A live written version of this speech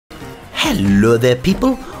Hello there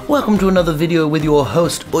people, welcome to another video with your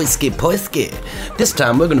host Oscypocy. This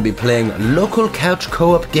time we're going to be playing local couch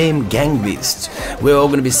co-op game Gang Beasts. We're all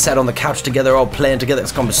going to be sat on the couch together, all playing together.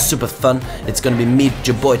 It's going to be super fun. It's going to be me,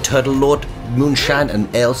 Jaboiturtlelord, Moonshine and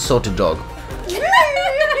LSaltydog.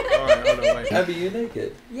 Abby, you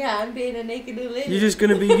naked? Yeah, I'm being a naked lady. You're just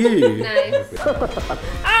going to be you. Nice.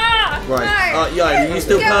 Ah! Right, No! yo, are you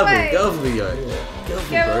still Get purple? away. Get off me, yo. Get off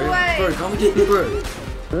me, Get bro. away. Bro, come get me, bro.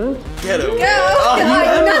 Huh? Get away. Go! Oh, you I'm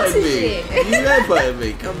not headbutted me. touching. You headbutted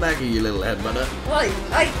me. Come back here, you little headbutter. What?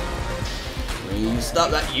 You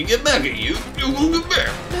stop that. You get back at you. You will get back.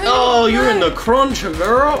 Oh, you're in the crunch,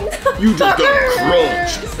 girl. You just got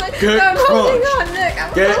crunched. Get I'm holding crunched. on, look.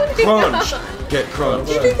 I'm Get holding crunched. on. Get crunched.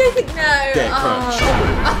 Do you think they think no? Get crunched.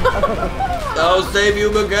 I'll save you,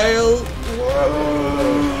 Miguel. Whoa.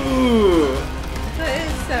 That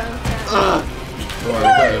is so bad.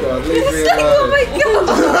 God, leave me Oh my alone.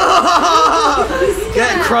 god!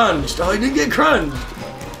 Get crunched. Oh, he didn't get crunched.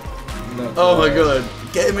 No, Oh my god.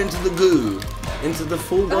 Get him into the goo. Into the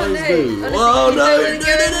full guy's goo. Honestly, Oh you no. don't want to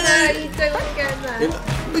go in there. You don't want to go in there.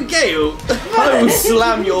 Miguel, I will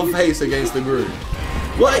slam your face against the groove.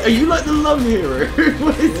 What? Are you like the love hero?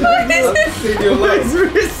 What is Senior love.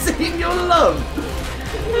 Senior love.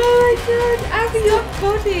 Oh my god, Abby, your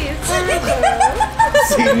body is horrible.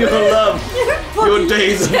 Senior love. Your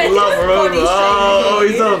days of love are over. Oh,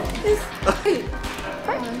 he's up.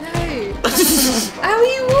 Oh no. How are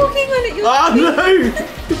you walking on it? Oh no.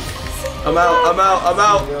 I'm out.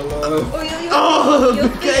 Oh,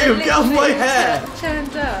 Miguel, get off my hair.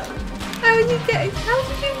 Turned up. How are you getting? How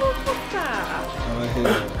did you walk off that?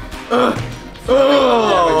 Oh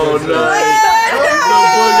no.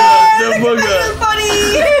 The booger.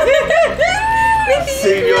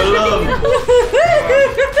 Senior love.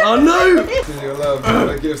 Oh no. Senior love.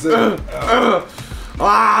 That gives it. Oh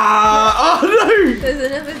no. There's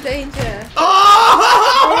another danger. Oh!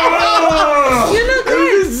 You're not It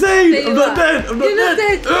was dead. insane. There I'm you not are. dead. I'm not You're not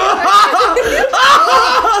dead. dead.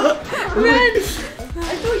 Run. I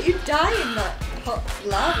thought you'd die in that hot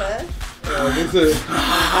lava. This is.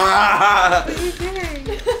 What are you doing?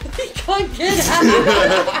 You can't get out.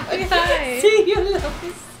 Okay. See your love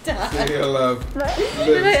is stuck. Senior love.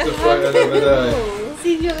 You're Lives to fight another day.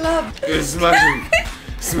 See your love. You're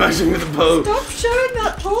smashing with the bow. Stop showing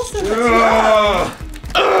that torso.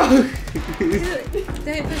 Oh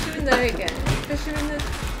Don't push him in there again. Push him in the.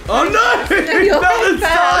 no! Not this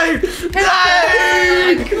time! No!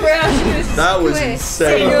 That was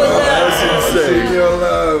insane. That was insane. Senior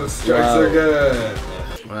love. Strikes again.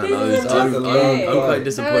 I'm quite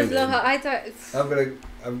disappointed. I don't. I'm gonna.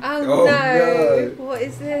 Oh, no. What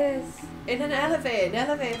is this? In an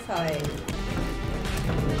elevator fight.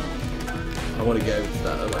 I want to get over to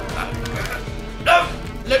that. I'm like, no!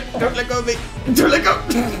 Don't let go of me! Don't let go!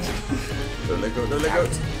 Don't let go.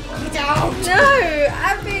 Get out! No,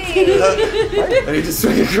 Abby! I need to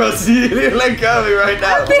swing across you. You let go of me right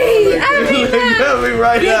now. Abby! You let go of me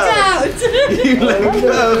right now. Get out! You let go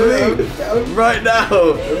of me right now.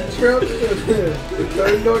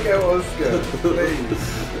 Don't knock out Oscar, please.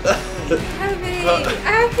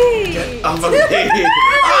 Abby! I'm a pig.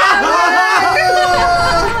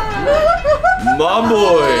 My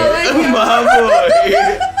boy.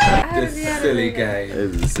 This silly game.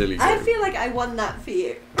 It's a silly game. I feel like I won that for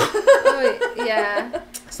you. Oh, yeah.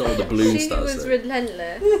 It's not what the balloon She starts was though.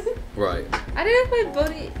 relentless. Right. I don't know if my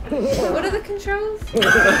body. What are the controls?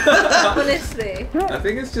 Honestly. I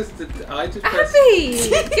think it's just that I just pressed. Abby!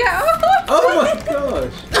 Get off! Oh my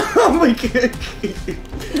gosh! Oh my god.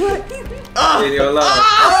 Senior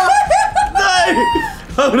love.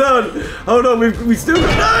 No! Hold on. We still got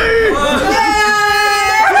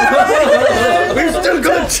We've still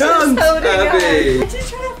got a chance. Abby! I'm just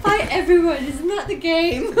trying to fight everyone. Isn't that the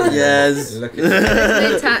game? Yes. Look at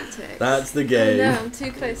No tactics. That's the Oh, game. no, I'm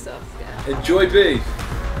too close to Oscar. Enjoy beef.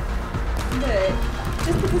 No.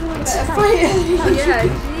 Just because I'm a better fighter. Oh, yeah,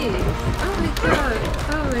 geez. Oh my god.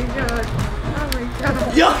 Oh my god. Oh my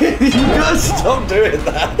god. Yo, you gotta stop doing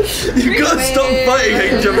that. You gotta stop fighting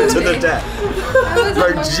and jumping to the death.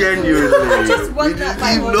 Like genuinely. I just won that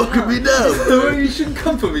by You one knocking me down. No, you shouldn't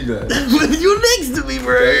come for me then. You're next to me,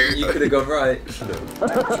 bro. You could have gone right. No,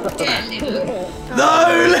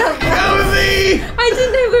 let go of me. I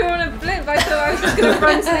didn't know we were on a blimp. I thought I was just going to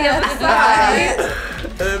run to the other side.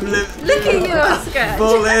 Look at you, Oscar.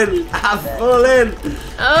 Fall in. Have fall in.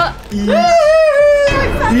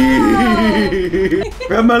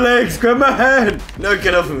 Grab my legs. Grab my hand. No,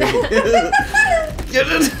 get off of me. Get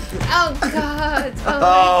it. Oh god.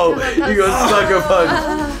 Oh, my god, you got sucker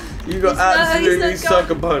punch. You got absolutely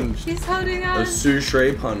sucker punch. He's holding A on.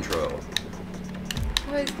 sushi punch roll.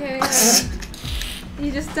 What is going on?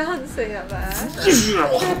 You're just dancing up there.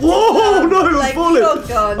 Whoa, no, I'm Like, falling. oh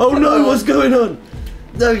God, Oh come no, on. what's going on?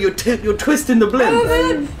 No, you're twisting the blimp. Oh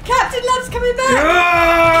man, Captain Love's coming back!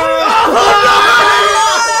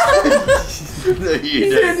 No,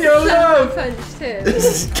 you Send your love! Punched him.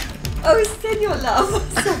 Oh, send your love.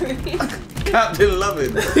 Sorry. Captain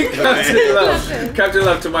Lovin. Captain Love. Captain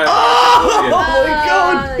Love to my Oh my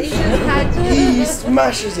god! He just had you. He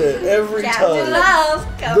smashes it every Captain time. Love,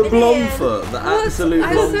 The coming in. Blomfer, the absolute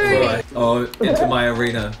I'm Blomfer. sorry. Oh, into my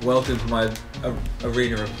arena. Welcome to my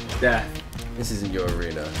arena of death. This isn't your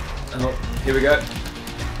arena. Oh, here we go.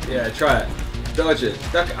 Yeah, try it. Dodge it.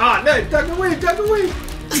 Duck. Ah, no! Duck away! Duck away!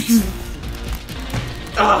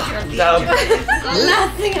 Ah, damn.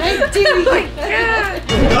 Last thing I do.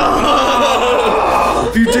 Ah,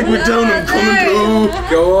 if you take me down, I'm coming through.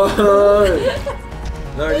 Go on!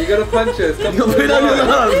 No, you gotta punch us. Stop You're putting on your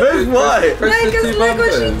arm. That's why. Press the Because two look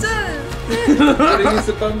what she bumpers. does. Gotta use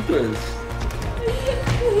the bumpers.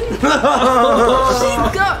 She's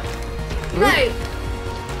got. No.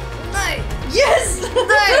 No. Yes!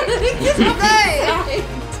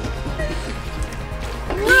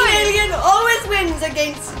 The alien always wins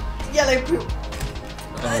against yellow poop.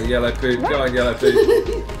 Oh, yellow poop. Go on, yellow poop.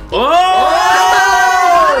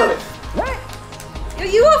 Oh! Are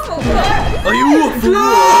you awful? Are you awful?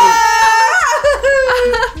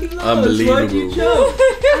 Unbelievable. Why'd you jump? I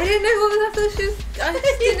didn't know what was after she was. I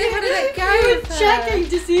just didn't know how to let go of her. Checking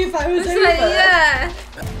to see if I was It's over. like, yeah.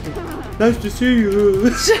 Nice to see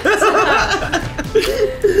you.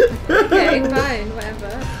 Okay, fine,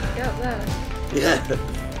 whatever. Get up there. Yeah.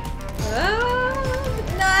 Oh,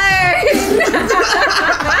 no!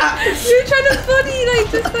 You were trying to body, like,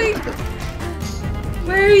 just like.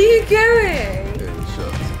 Where are you going?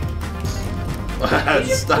 My hand's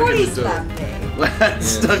You just stuck body in the door. slammed me. My hand's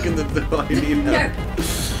stuck in the door. I need help.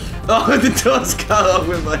 Oh, the door's cut off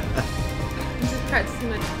with my hand. I'm just practicing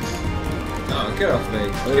my. Oh, get off me.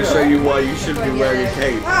 I'm going to show you why you should be wearing a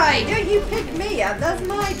cape. Why don't you pick me up? That's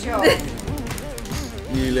my job.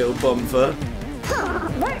 You little bumper.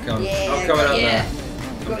 Come on. Yeah, I'm coming up yeah. there.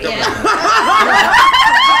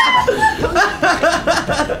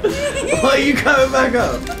 Why are you coming back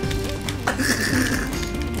up?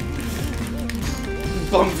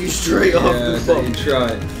 Bump you straight off Yeah, the so you bump.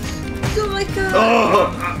 try. Oh my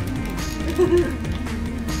god!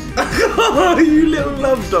 Oh, you little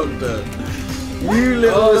love doctor. You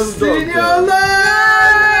little love Senior doctor.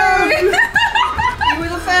 love! You were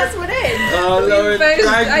the first one in. Oh, Lauren,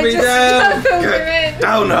 drag me down! Get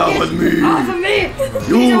down out with me. Off of me.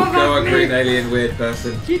 You. Go on, green alien weird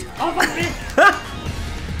person. Get off of me.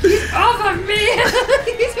 Get off of me.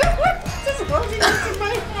 Just holding it to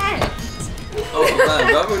my head. Oh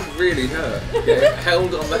man, that would really hurt. Get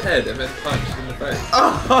held on the head and then punched in the face.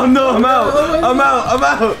 Oh no, I'm out. I'm out. I'm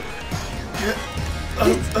out.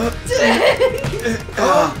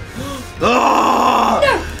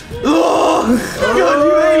 Oh, God,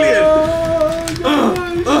 you alien!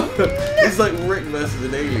 It's like Rick versus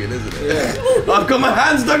an alien, isn't it? Yeah. I've got my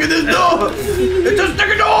hand stuck in this door! It's a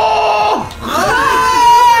sticky door!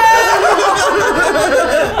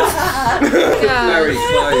 Very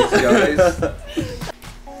close, guys.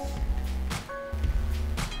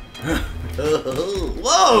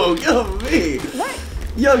 Whoa, get off me!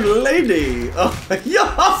 Young lady! Oh,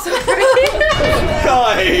 yeah!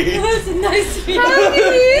 Guys! That's a nice feeling.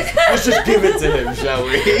 Let's just give it to him, shall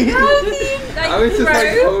we? I was just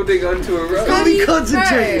like holding onto a rope. Can't be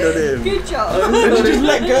concentrating on him! Good job. Let's just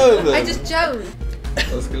let go of him! I just jumped.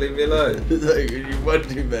 Oscar, leave me alone. No, you've one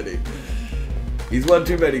too many. He's one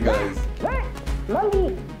too many, guys.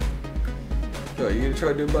 So, you gonna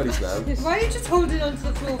try doing body slam? Why are you just holding onto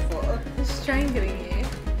the floor for? I'm strangling you.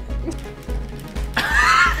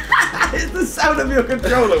 It's the sound of your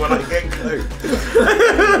controller when I get close.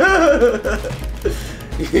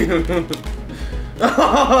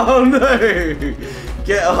 Oh no!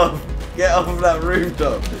 Get off! Get off of that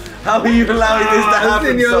rooftop! How are you allowing this to happen?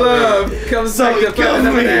 in your love. Come Someone take a kill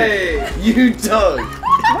photo me! of me. You dog!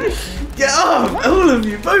 Get off! All of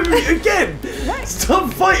you! Both of you again!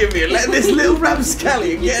 Stop fighting me and let this little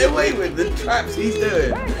rapscallion get away with the traps he's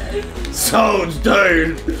doing! Souls,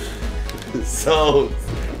 don't! Souls!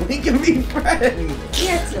 We can be friends!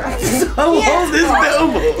 Yes, right. So hold this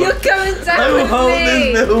billboard! You're coming down I will with hold me.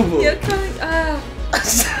 this billboard! You're coming.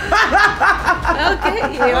 I'll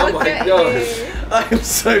get you. Oh I'll my get gosh. you. I'm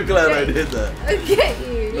so glad I did that. I'll get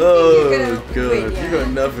you. You Oh think you're god, gonna win, you got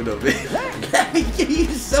nothing on me. Let me get you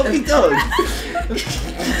salty dog!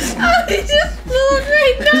 Oh, it just floored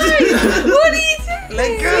right now. What are you doing? Let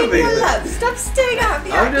go of me! Your love, stop staying out of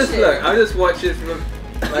the I'm action. just watching from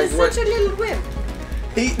Like He's what? such a little wimp.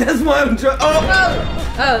 That's why I'm trying. Oh!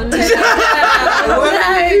 Oh no! No!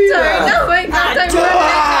 No! My God!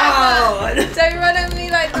 Don't run at me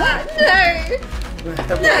like that! No!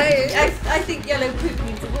 No! I think yellow poop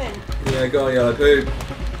needs a win. Yeah, go on, yellow poop.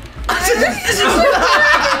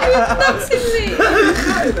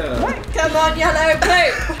 Come on, yellow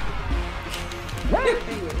poop!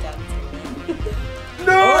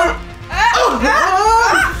 No!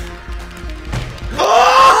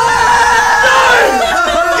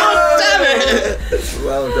 God damn it!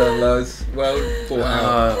 Well done, Lowe's. Well fought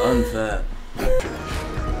out. Unfair.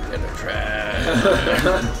 In the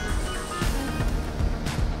trash.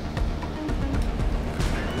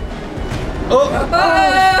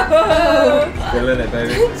 Oh! Still in it,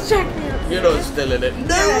 baby. Check me out. You're not still in it.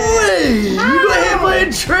 No way! You got hit by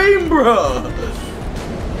a train, bro!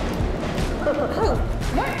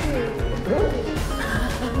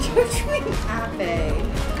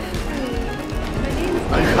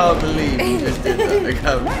 I can't believe you just did that. I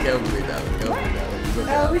can't believe that.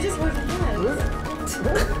 Oh, we just watched hands.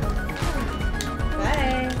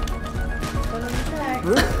 Bye. Hold on the track.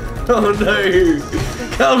 Oh no!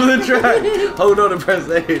 Cover the track! Hold on and press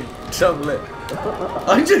A. Shovel it.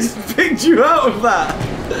 I just picked you out of that!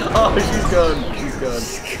 Oh, she's gone. She's gone.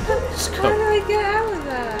 She's How gone. do I get out of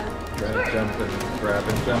that? Trying to jump and grab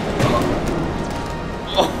and jump and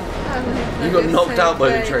Oh, you got knocked out by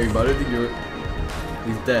the train, but I don't think you're...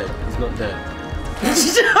 He's dead. He's not dead.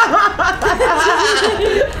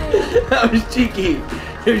 That was cheeky.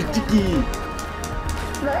 It was cheeky.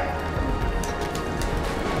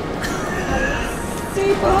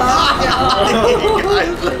 Super.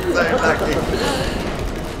 Guys, look so lucky.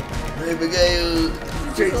 Here we go.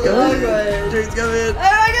 Train's coming. Train's coming. Oh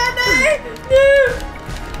my God, no! No!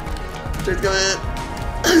 Train's coming.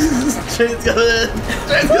 Train's coming.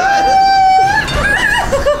 Train's coming.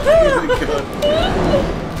 Oh my God.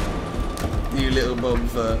 You little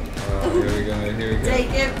bumper. oh, here we go, here we go. Take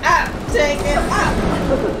him up! Take him up!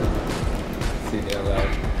 See the other.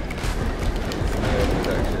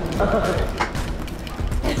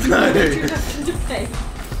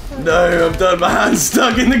 No, I'm done. My hand's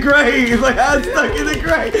stuck in the grave. My hand's stuck in the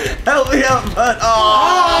grave. Help me out, man.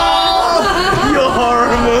 Oh, you're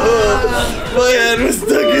horrible. My hand was stuck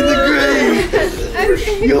in the grave.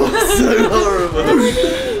 You're so horrible.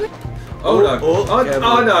 Oh no! Oh, Oh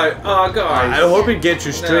no! Oh guys! I hope it gets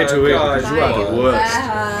you straight No, away guys, because you are the what?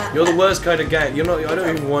 worst. You're the worst kind of gang. You're not. I don't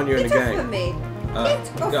even want you in a Get off of gang. me.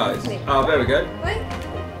 Guys. Oh, there we go. Wait,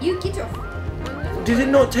 you get off. Did it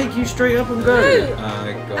not take you straight up and go?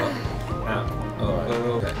 I got out.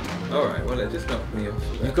 Oh, okay. Alright, well, it just knocked me off.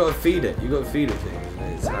 You've got to feed it. You've got to feed it thing.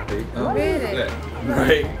 It's happy. Oh, Really? flip.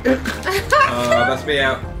 Right. Oh, that's me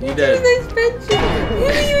out. You dead. Those benches. Who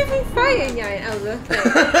are you even fighting? Yeah, oh look.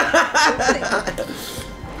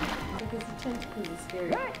 Because the tentacles are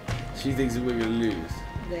scary. She thinks that we're gonna lose.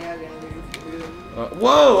 They are gonna lose.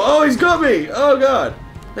 Whoa! Oh, he's got me! Oh god!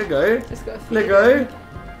 Let go. Just got Let go.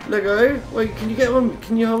 Let go. Wait, can you get one?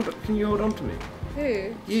 Can you hold on to me?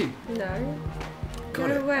 Who? You. No. Got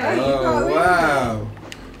Get it. away. Oh, wow.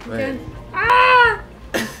 Wait. Ah!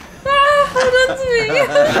 Ah! Hold on to me!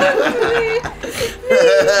 Hold on to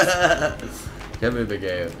me! Come in the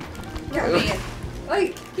game. Get me in.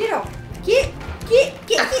 Oi, get off! Get!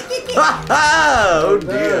 Oh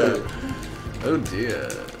dear. Oh dear.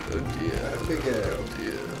 Oh dear. Big girl. Oh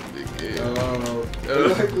dear. Big game. Oh,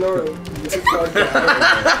 like Laura. You should go. You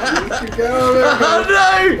should go. Oh no!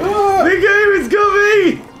 The game has got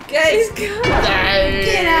me! Guys, come on!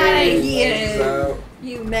 Get out of here! So,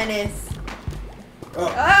 You menace!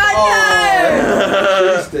 oh, Oh he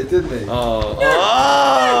missed it, didn't he?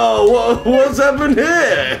 What's happened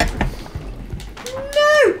here?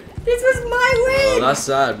 no! This was my win! Oh, that's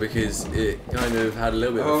sad because it kind of had a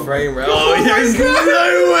little bit of a Oh frame my rate. Oh, there's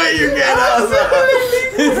no way you get out of that!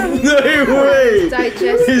 There's no way!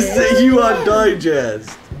 Digested. You are digest.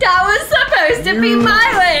 That was supposed to be my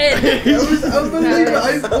win! That was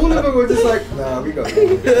unbelievable. All of them were just like, nah, we got it.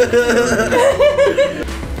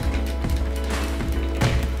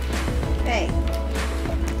 Hey.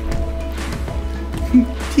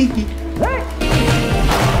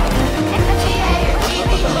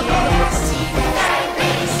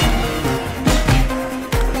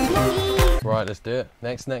 Right, let's do it.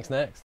 Next.